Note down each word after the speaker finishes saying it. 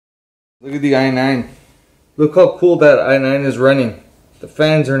Look at the i9. Look how cool that i9 is running. The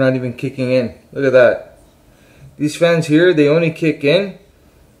fans are not even kicking in. Look at that. These fans here, they only kick in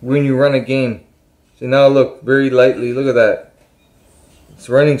when you run a game. So now look, very lightly, look at that. It's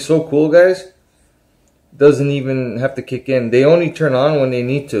running so cool, guys. Doesn't even have to kick in. They only turn on when they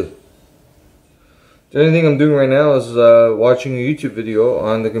need to. The only thing I'm doing right now is watching a YouTube video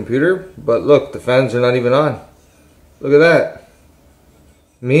on the computer. But look, the fans are not even on. Look at that.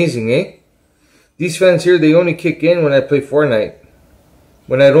 Amazing, eh? These fans here, they only kick in when I play Fortnite.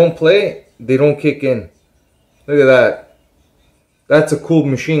 When I don't play, they don't kick in. Look at that. That's a cool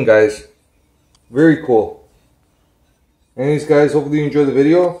machine, guys. Very cool. Anyways, guys, hopefully you enjoyed the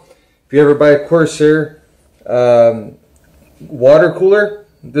video. If you ever buy a Corsair water cooler,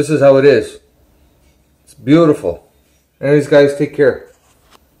 this is how it is. It's beautiful. Anyways, guys, take care.